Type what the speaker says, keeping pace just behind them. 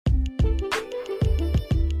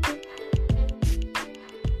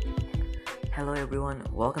Hello everyone,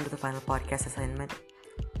 welcome to the final podcast assignment.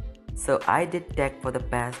 So I did tech for the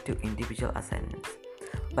past two individual assignments,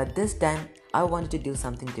 but this time I wanted to do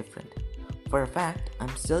something different. For a fact,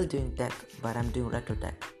 I'm still doing tech, but I'm doing retro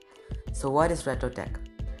tech. So what is retro tech?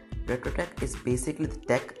 Retro tech is basically the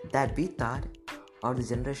tech that we thought, or the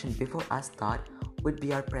generation before us thought, would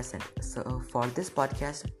be our present. So for this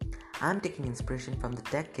podcast, I'm taking inspiration from the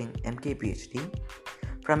tech king MKBHD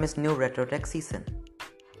from his new retro tech season.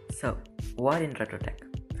 So, what in RetroTech?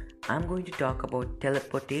 I'm going to talk about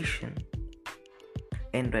teleportation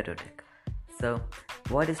in RetroTech. So,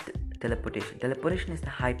 what is teleportation? Teleportation is the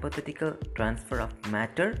hypothetical transfer of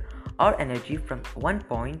matter or energy from one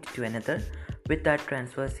point to another without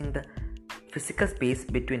traversing the physical space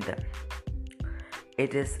between them.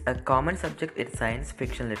 It is a common subject in science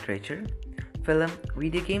fiction literature, film,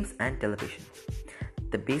 video games, and television.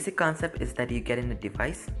 The basic concept is that you get in a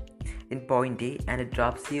device in point A and it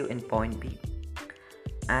drops you in point B.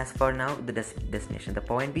 As for now, the destination, the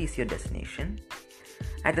point B is your destination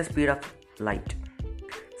at the speed of light.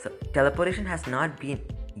 So teleportation has not been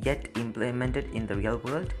yet implemented in the real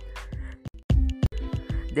world.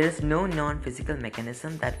 There is no non-physical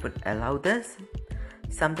mechanism that would allow this.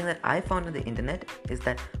 Something that I found on the internet is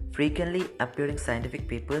that frequently appearing scientific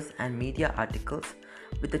papers and media articles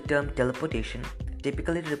with the term teleportation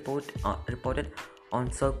typically reported on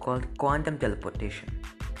so-called quantum teleportation,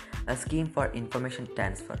 a scheme for information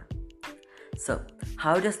transfer. So,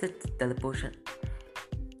 how does this teleporting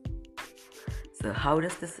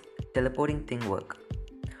thing work?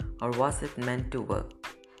 Or was it meant to work?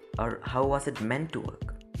 Or how was it meant to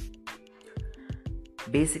work?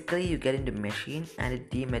 Basically, you get into machine and it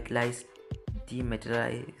dematerialized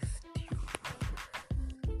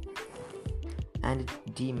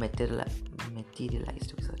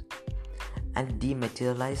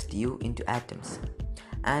you into atoms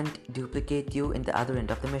and duplicate you in the other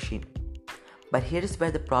end of the machine. But here is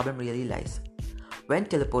where the problem really lies. When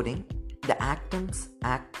teleporting, the atoms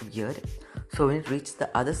act weird, so when it reaches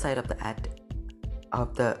the other side of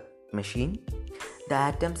the machine, the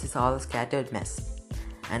atoms is all a scattered mess.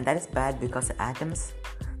 And that is bad because the atoms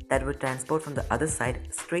that would transport from the other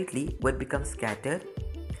side straightly would become scattered.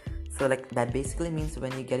 So that basically means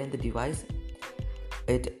when you get in the device,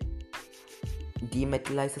 it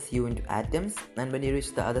dematerializes you into atoms, and when you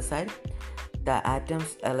reach the other side, the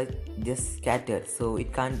atoms are just scattered, so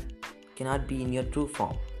it cannot be in your true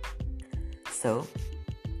form. So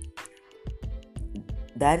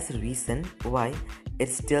that is the reason why it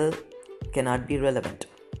still cannot be relevant,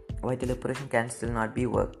 why teleportation can still not be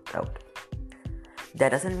worked out. That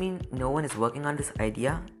doesn't mean no one is working on this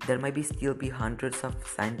idea. There might still be hundreds of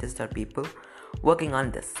scientists or people working on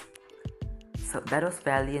this. So that was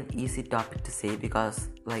fairly an easy topic to say because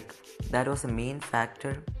that was the main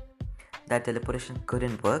factor that teleportation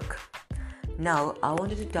couldn't work. Now I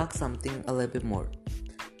wanted to talk something a little bit more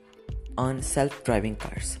on self-driving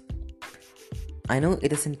cars. I know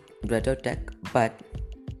it isn't retro tech, but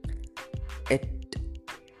it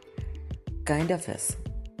kind of is.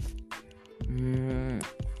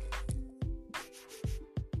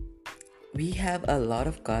 We have a lot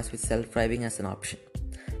of cars with self-driving as an option,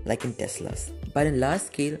 like in Teslas. But in large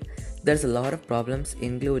scale, there's a lot of problems,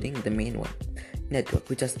 including the main one, network,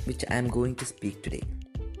 which I am going to speak today.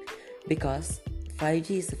 Because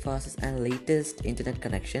 5G is the fastest and latest internet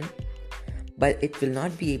connection, but it will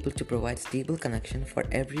not be able to provide stable connection for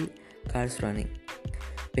every cars running.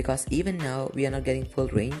 Because even now, we are not getting full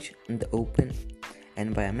range in the open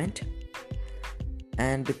environment.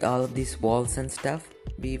 And with all of these walls and stuff,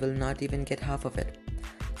 we will not even get half of it.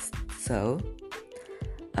 So,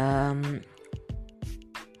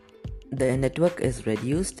 the network is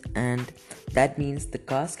reduced, and that means the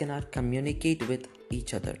cars cannot communicate with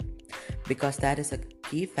each other, because that is a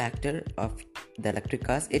key factor of the electric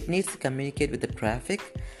cars. It needs to communicate with the traffic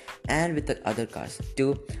and with the other cars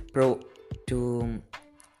to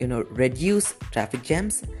reduce traffic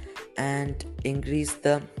jams and increase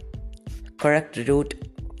the correct route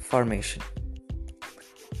formation.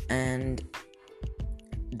 And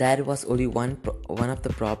that was only one of the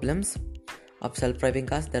problems of self-driving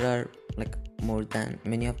cars. There are more than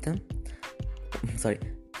many of them. Sorry.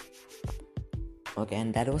 Okay,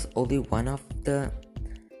 and that was only one of the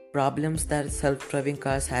problems that self-driving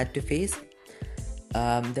cars had to face.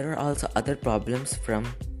 There are also other problems from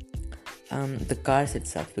the cars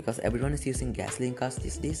itself, because everyone is using gasoline cars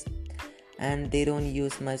these days, and they don't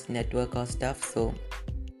use much network or stuff. So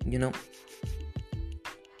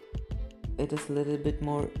it is a little bit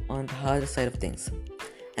more on the harder side of things.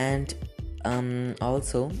 And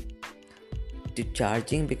also to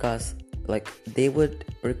charging, because they would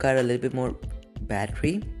require a little bit more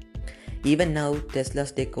battery. Even now,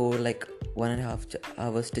 Teslas take over like 1.5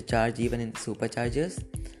 hours to charge, even in superchargers,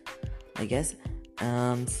 I guess.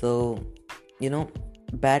 So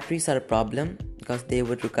batteries are a problem because they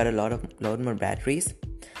would require a lot more batteries,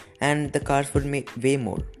 and the cars would make way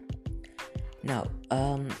more. Now,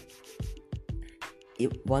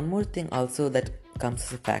 one more thing also that comes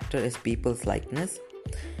as a factor is people's likeness,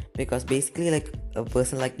 because basically, like a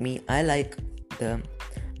person like me, I like the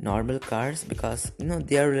normal cars because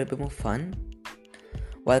they are a little bit more fun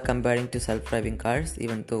while comparing to self-driving cars.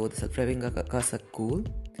 Even though the self-driving cars are cool,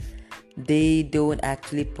 they don't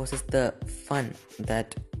actually possess the fun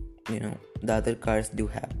that the other cars do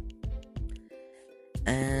have.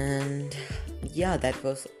 And yeah, that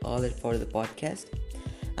was all it for the podcast.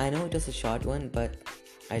 I know it was a short one, but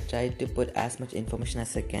I tried to put as much information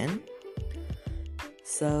as I can.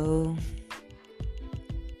 So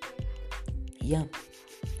yeah,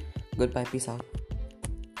 goodbye, peace out.